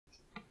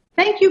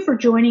Thank you for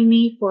joining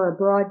me for a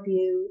broad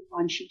view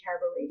on Sheet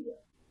Harbor Radio.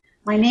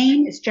 My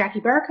name is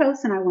Jackie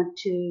Barkhouse, and I want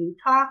to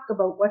talk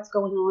about what's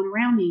going on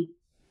around me.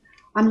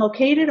 I'm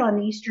located on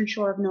the eastern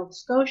shore of Nova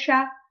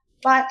Scotia,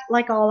 but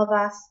like all of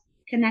us,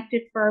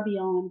 connected far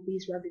beyond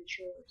these rugged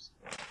shores.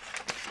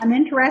 I'm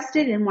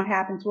interested in what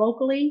happens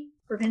locally,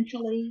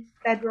 provincially,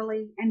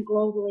 federally, and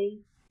globally,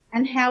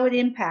 and how it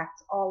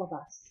impacts all of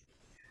us.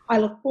 I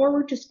look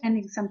forward to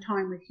spending some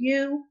time with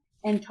you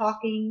and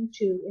talking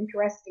to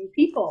interesting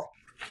people,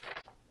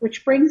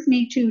 which brings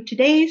me to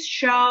today's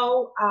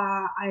show.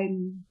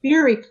 I'm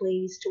very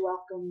pleased to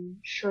welcome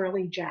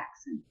Shirley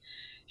Jackson.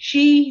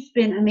 She's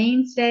been a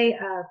mainstay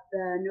of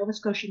the Nova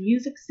Scotia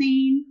music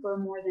scene for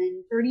more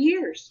than 30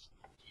 years.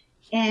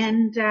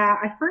 And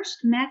I first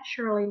met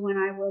Shirley when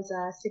I was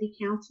a city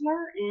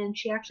councilor, and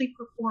she actually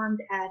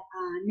performed at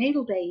a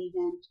Natal Day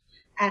event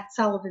at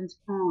Sullivan's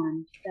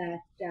Pond that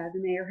the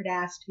mayor had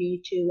asked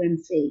me to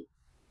MC.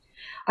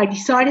 I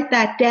decided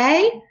that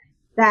day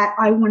that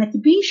I wanted to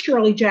be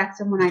Shirley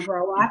Jackson when I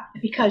grow up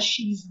because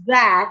she's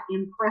that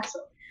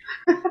impressive.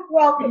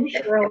 Welcome,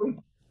 Shirley.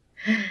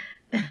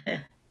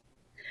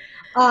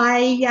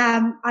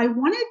 I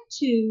wanted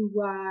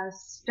to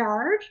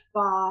start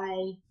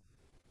by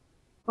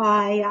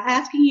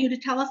asking you to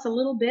tell us a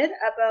little bit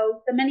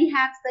about the many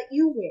hats that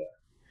you wear.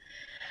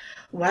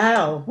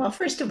 Wow. Well,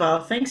 first of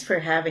all, thanks for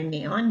having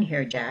me on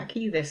here,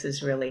 Jackie. This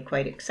is really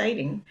quite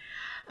exciting.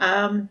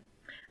 Um,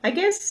 I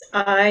guess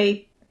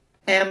I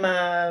am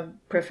a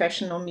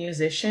professional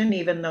musician,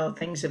 even though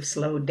things have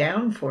slowed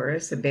down for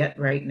us a bit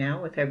right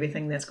now with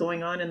everything that's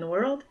going on in the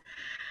world.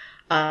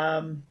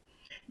 Um,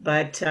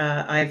 but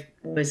I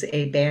was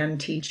a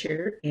band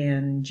teacher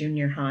in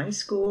junior high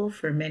school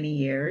for many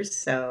years,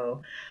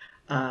 so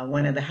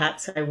one of the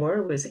hats I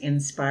wore was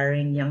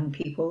inspiring young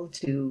people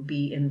to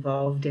be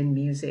involved in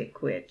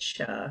music,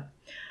 which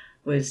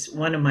was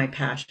one of my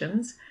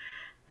passions.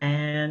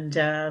 And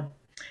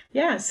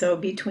yeah, so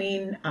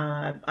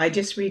I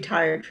just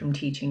retired from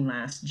teaching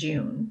last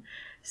June.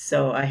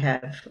 So I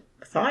have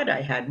thought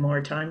I had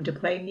more time to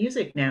play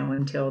music now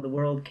until the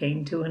world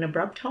came to an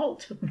abrupt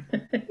halt.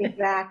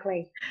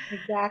 Exactly,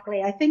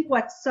 exactly. I think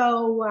what's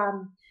so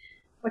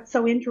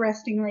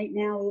interesting right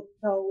now,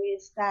 though,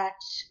 is that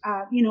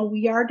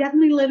we are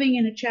definitely living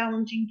in a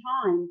challenging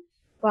time,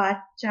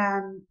 but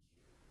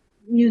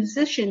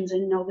musicians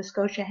in Nova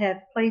Scotia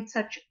have played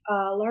such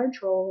a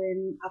large role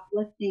in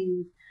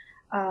uplifting,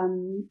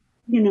 um,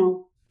 you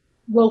know,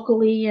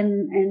 locally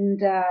and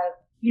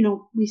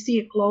we see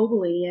it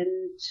globally.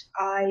 And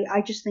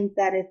I just think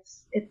that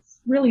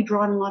it's really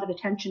drawn a lot of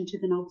attention to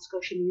the Nova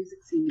Scotia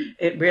music scene.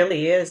 It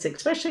really is,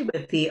 especially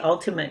with the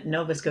ultimate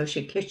Nova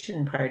Scotia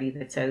kitchen party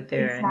that's out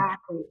there, and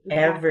Exactly, exactly.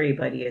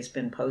 everybody has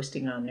been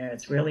posting on there.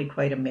 It's really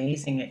quite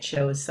amazing. It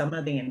shows some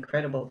of the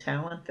incredible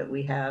talent that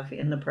we have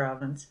in the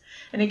province,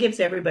 and it gives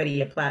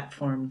everybody a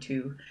platform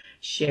to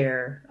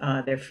share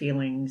their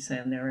feelings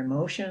and their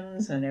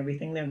emotions and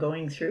everything they're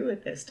going through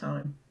at this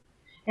time.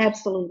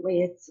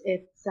 Absolutely, it's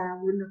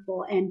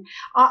wonderful. And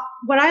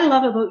what I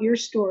love about your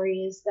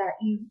story is that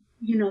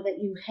that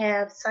you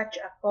have such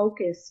a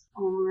focus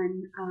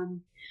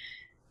on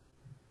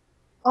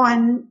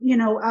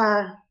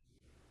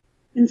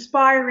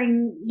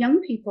inspiring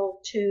young people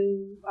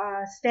to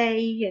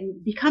stay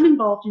and become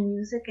involved in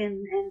music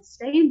and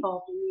stay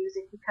involved in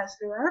music because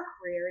there are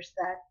careers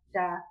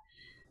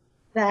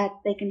that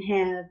they can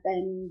have.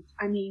 And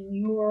I mean,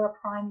 you're a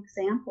prime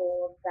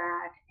example of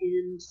that.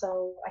 And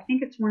so I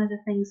think it's one of the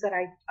things that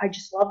I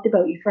just loved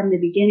about you from the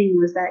beginning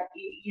was that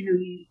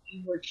you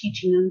were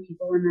teaching young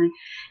people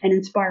and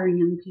inspiring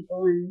young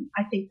people. And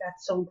I think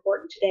that's so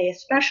important today,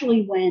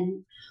 especially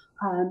when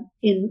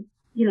in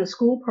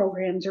school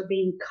programs are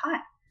being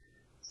cut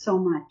so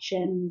much.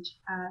 And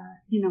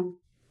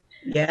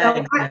Yeah, so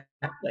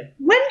exactly.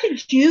 when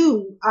did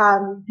you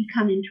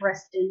become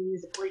interested in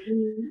music? Were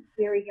you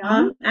very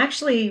young?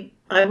 Actually,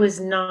 I was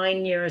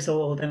 9 years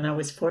old, and I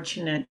was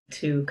fortunate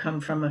to come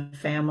from a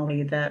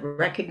family that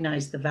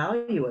recognized the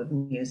value of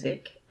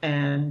music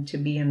and to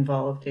be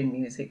involved in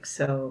music.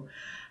 So,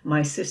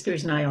 my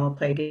sisters and I all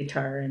played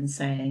guitar and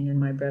sang, and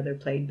my brother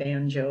played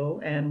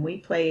banjo, and we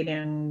played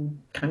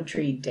in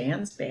country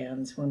dance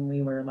bands when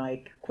we were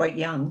like quite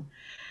young,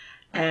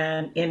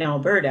 and in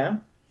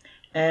Alberta.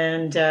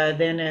 And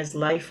then as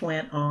life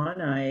went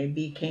on, I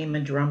became a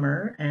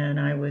drummer, and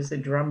I was a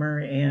drummer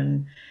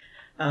in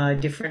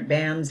different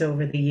bands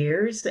over the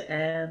years.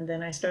 And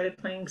then I started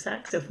playing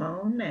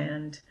saxophone,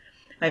 and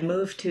I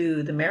moved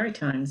to the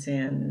Maritimes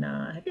in,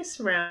 I guess,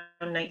 around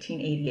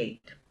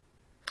 1988,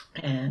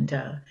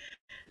 and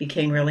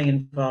became really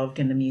involved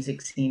in the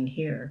music scene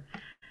here.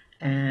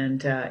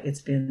 And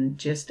it's been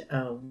just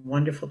a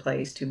wonderful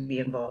place to be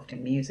involved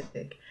in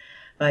music.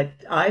 But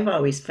I've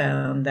always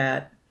found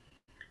that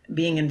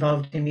being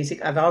involved in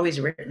music, I've always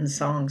written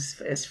songs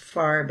as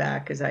far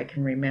back as I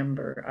can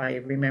remember. I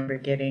remember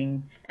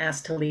getting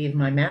asked to leave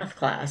my math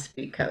class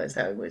because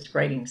I was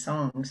writing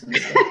songs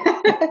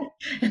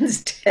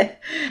instead,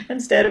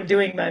 instead of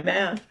doing my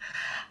math.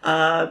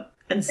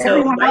 And so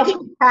Everyone else writing,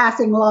 was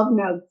passing love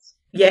notes.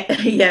 Yeah,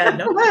 yeah,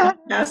 no,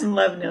 passing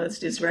love notes,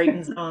 just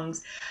writing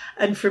songs.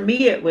 And for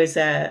me, it was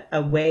a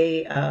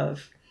way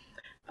of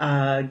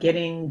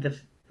getting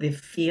the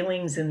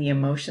feelings and the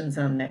emotions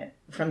on the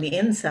from the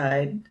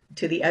inside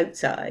to the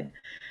outside.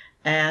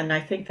 And I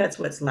think that's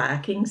what's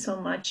lacking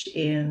so much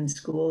in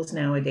schools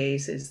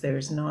nowadays is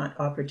there's not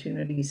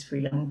opportunities for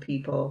young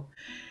people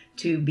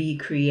to be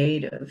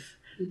creative.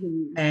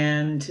 Mhm.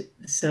 And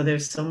so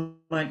there's so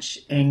much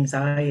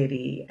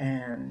anxiety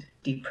and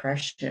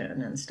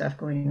depression and stuff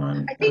going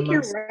on I think you're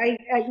amongst. right.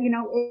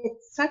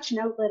 It's such an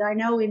outlet. I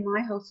know in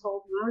my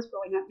household when I was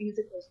growing up,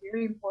 music was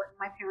very important.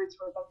 My parents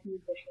were both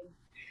musicians,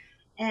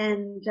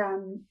 and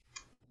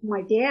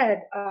my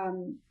dad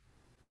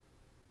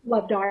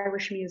loved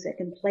Irish music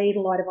and played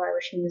a lot of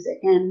Irish music.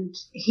 And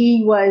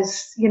he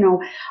was,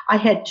 I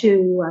had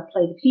to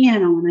play the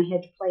piano and I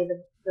had to play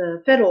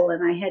the fiddle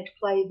and I had to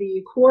play the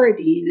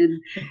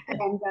accordion.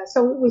 And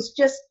so it was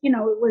just, it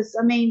was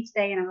a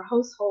mainstay in our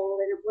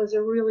household and it was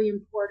a really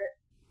important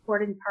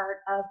part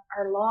of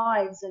our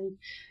lives. And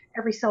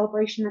every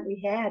celebration that we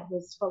had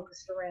was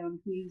focused around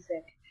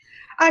music.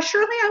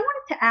 Shirley, I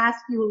wanted to ask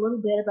you a little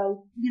bit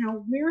about,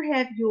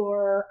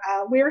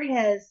 where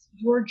has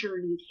your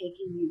journey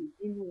taken you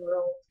in the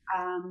world?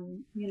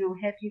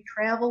 Have you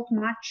traveled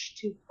much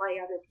to play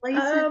other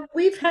places?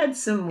 We've had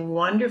some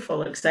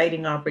wonderful,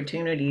 exciting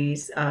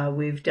opportunities.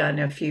 We've done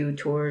a few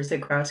tours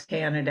across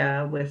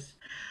Canada with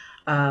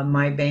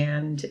my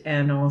band,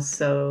 and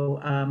also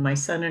my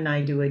son and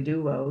I do a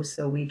duo,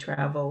 so we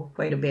travel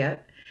quite a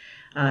bit.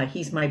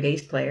 He's my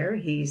bass player.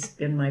 He's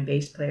been my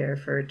bass player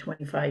for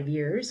 25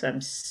 years.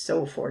 I'm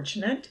so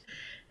fortunate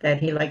that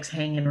he likes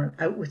hanging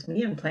out with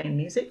me and playing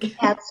music.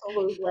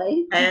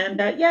 Absolutely. And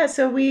yeah,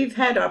 so we've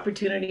had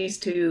opportunities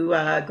to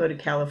go to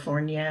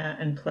California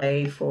and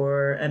play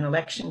for an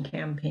election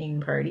campaign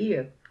party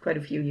quite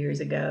a few years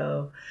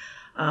ago.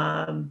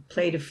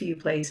 Played a few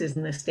places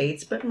in the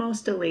States, but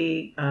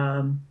mostly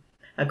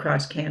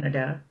across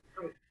Canada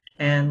Right.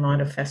 and a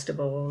lot of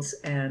festivals.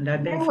 And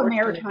I've been You're a fortunate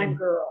maritime in,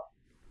 girl,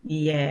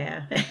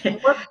 yeah.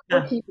 and we're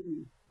Uh, keeping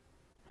you,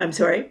 I'm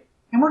sorry.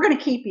 and we're going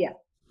to keep you.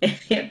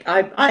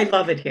 I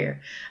love it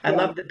here. I Yeah.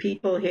 love the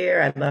people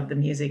here. I love the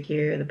music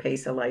here, the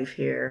pace of life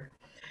here.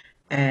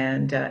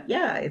 And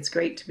yeah, it's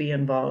great to be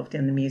involved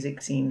in the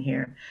music scene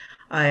here.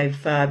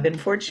 I've been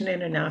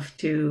fortunate enough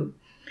to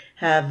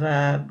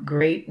have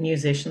great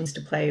musicians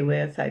to play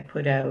with. I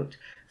put out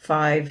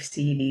 5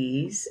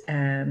 CDs,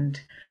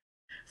 and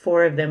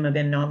 4 of them have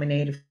been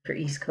nominated for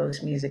East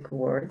Coast Music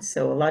Awards.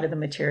 So a lot of the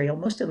material,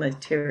 most of the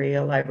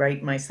material, I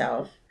write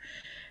myself.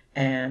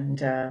 And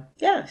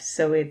yeah,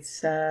 so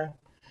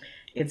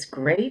it's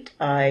great.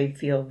 I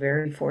feel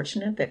very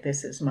fortunate that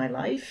this is my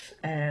life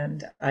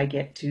and I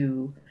get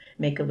to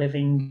make a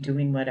living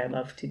doing what I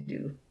love to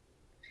do.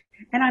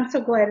 And I'm so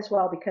glad as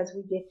well because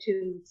we get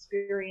to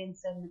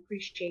experience and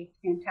appreciate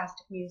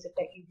fantastic music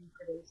that you do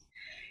produce.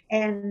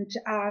 And,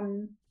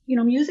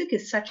 music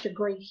is such a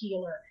great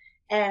healer.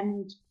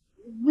 And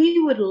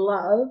we would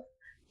love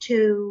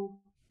to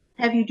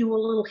have you do a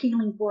little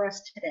healing for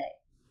us today.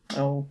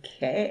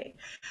 Okay.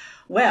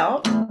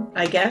 Well,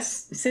 I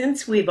guess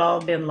since we've all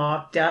been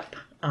locked up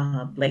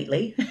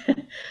lately,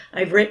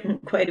 I've written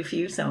quite a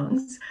few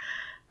songs.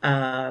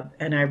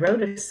 And I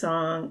wrote a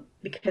song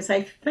because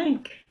I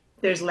think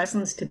there's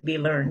lessons to be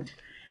learned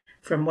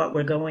from what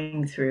we're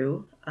going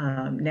through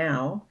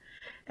now.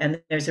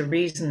 And there's a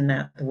reason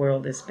that the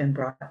world has been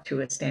brought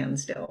to a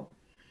standstill.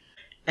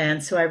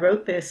 And so I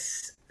wrote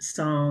this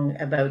song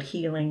about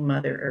healing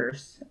Mother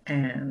Earth,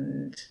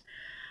 and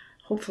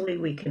hopefully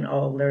we can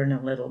all learn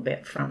a little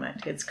bit from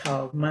it. It's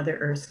called Mother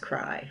Earth's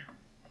Cry.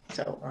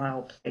 So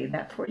I'll play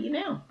that for you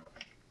now.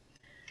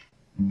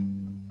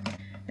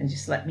 And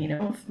just let me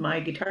know if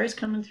my guitar is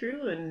coming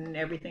through and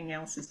everything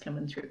else is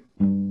coming through.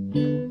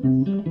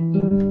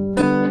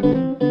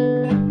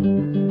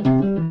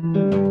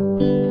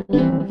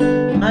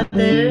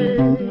 Mother,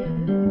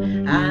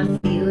 I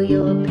feel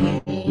your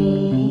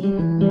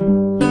pain.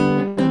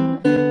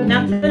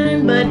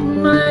 Nothing but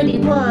muddy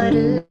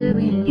water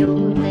in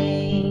your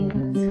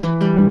veins.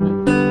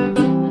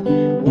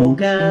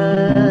 Woke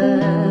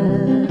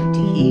up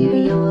to hear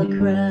your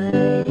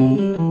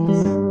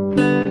cries.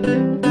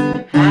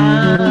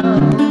 How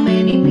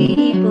many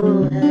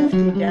people have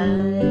to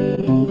die?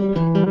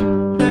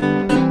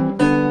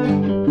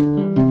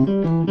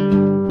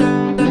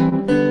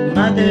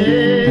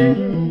 Mother,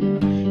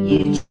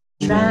 you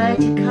tried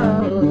to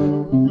call.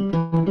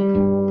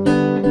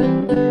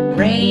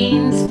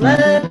 Rains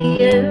flood the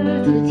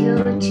earth with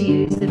your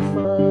tears that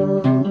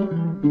fall.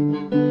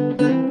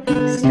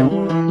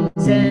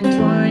 Storms and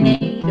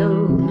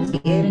tornadoes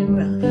getting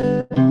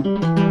rough.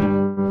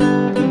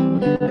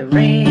 The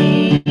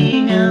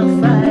ring of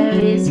fire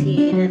is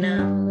heating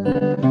up.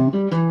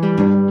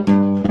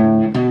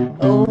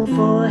 Oh,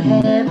 for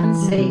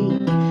heaven's sake,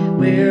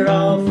 we're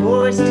all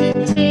forced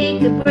to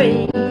take a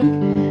break.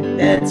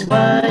 That's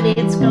what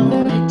it's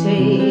gonna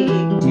take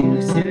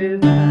to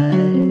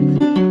survive.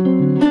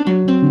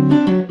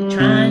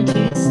 Trying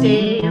to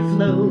stay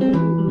afloat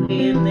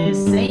in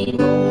this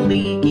same old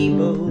leaky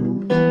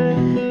boat.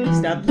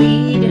 Stop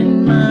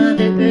bleeding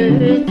Mother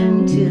Earth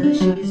until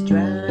she's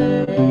dry.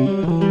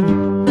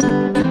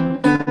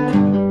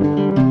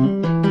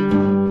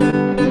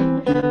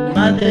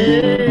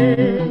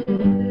 Mother,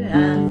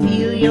 I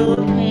feel your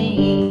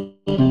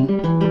pain.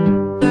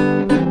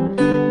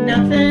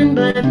 Nothing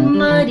but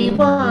muddy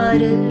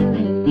water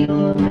in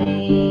your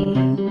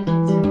veins.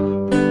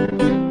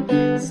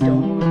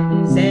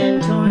 Storms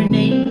and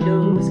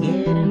tornadoes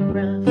getting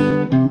rough.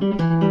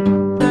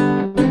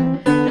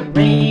 The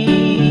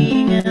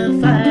ring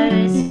of fire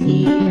is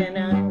heating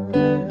up.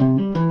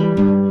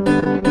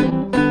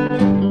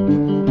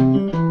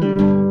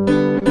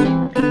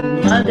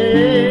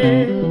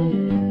 Mother,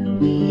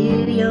 we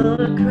hear your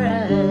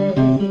cries.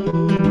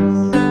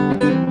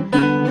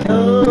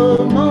 No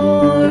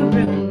more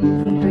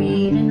room for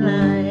grieving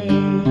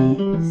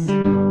lies.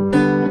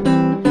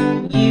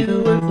 You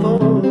were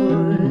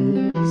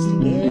forced to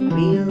get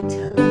real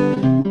tough.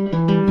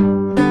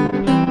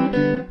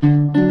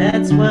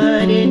 That's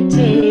what it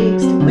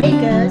takes to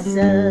wake us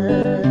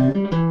up.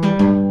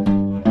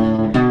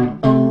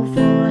 Oh,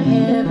 for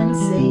heaven's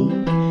sake,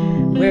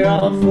 we're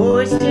all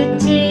forced to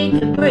take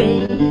a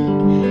break.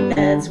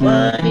 That's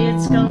what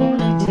it's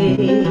gonna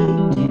take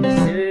to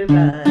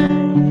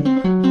survive.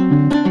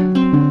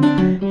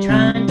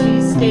 Trying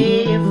to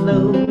stay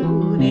afloat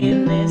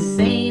in this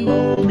same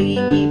old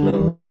leaky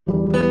boat.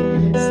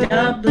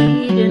 Stop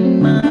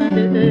bleeding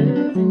Mother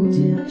Earth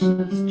until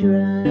she's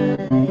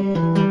dry.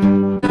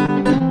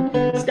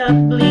 Stop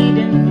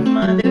bleeding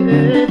Mother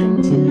Earth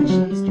until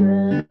she's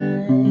dry.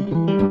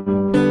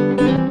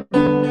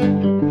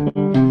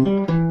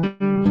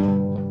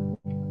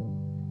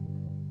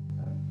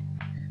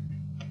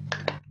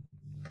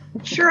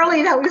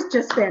 Shirley, that was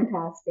just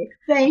fantastic.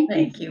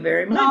 Thank you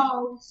very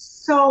much.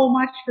 So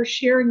much for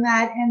sharing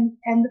that,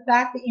 and the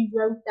fact that you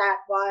wrote that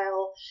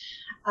while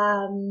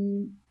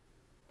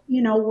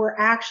we're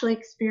actually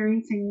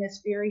experiencing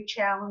this very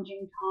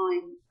challenging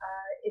time.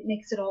 It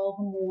makes it all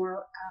the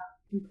more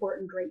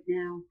important right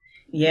now.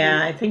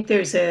 Yeah, I think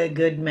there's a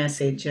good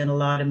message and a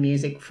lot of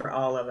music for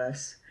all of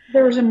us.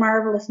 There was a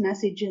marvelous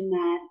message in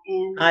that,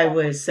 and I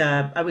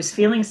was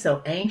feeling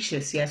so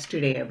anxious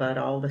yesterday about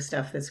all the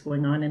stuff that's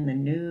going on in the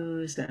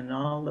news and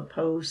all the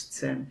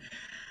posts, and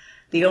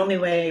the only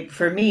way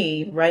for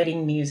me,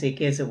 writing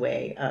music is a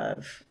way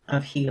of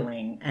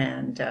healing.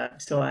 And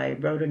so I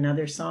wrote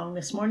another song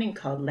this morning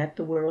called "Let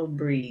the World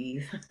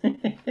Breathe."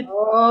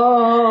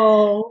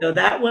 Oh, So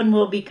that one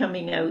will be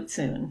coming out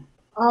soon.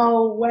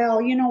 Oh,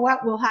 well, you know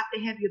what? We'll have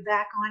to have you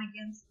back on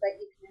again so that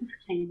you can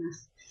entertain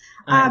us.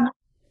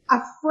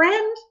 A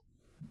friend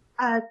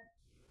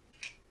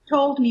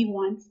told me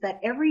once that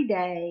every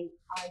day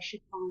I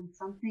should find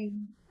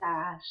something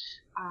that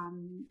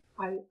I'm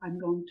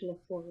going to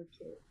look forward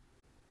to.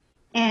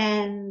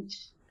 And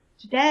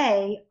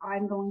today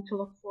I'm going to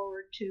look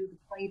forward to the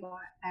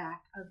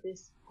playback of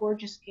this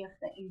gorgeous gift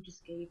that you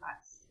just gave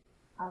us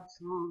of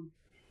song.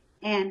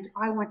 And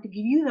I want to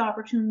give you the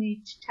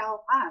opportunity to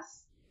tell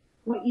us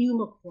what you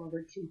look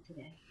forward to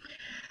today.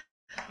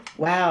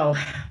 Wow.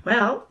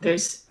 Well,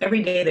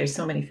 every day there's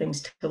so many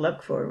things to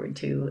look forward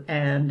to.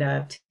 And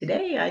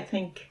today I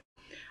think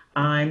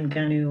I'm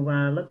going to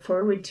look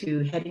forward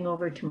to heading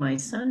over to my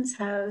son's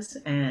house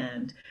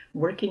and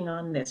working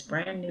on this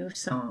brand new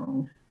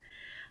song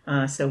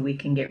so we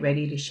can get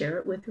ready to share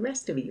it with the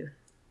rest of you.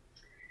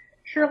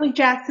 Shirley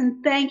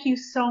Jackson, thank you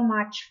so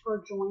much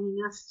for joining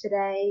us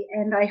today.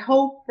 And I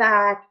hope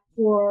that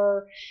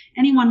for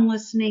anyone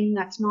listening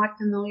that's not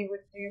familiar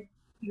with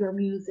your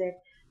music,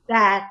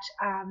 that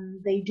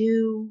they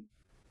do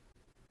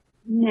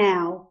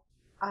now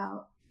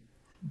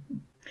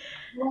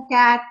look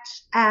at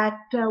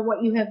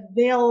what you have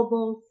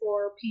available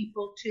for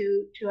people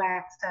to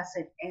access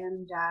it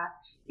and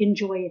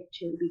enjoy it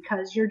too,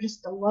 because you're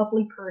just a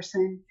lovely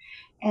person,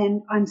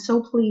 and I'm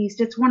so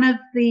pleased. It's one of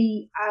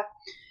the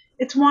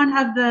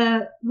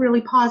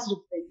really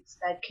positive things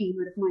that came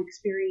out of my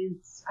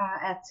experience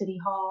at City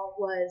Hall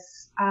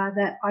was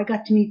that I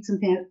got to meet some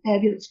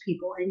fabulous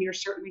people, and you're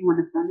certainly one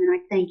of them. And I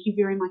thank you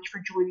very much for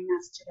joining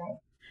us today.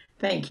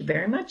 Thank you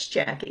very much,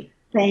 Jackie.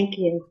 Thank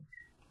you.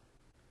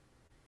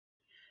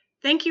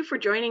 Thank you for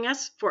joining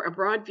us for A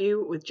Broad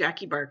View with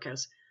Jackie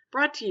Barkhouse,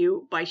 brought to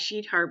you by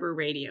Sheet Harbor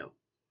Radio.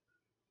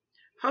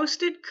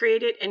 Hosted,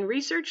 created, and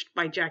researched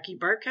by Jackie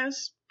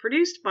Barkhouse,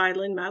 produced by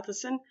Lynn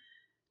Matheson,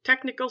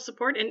 technical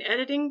support and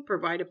editing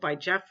provided by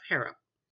Jeff Harrop.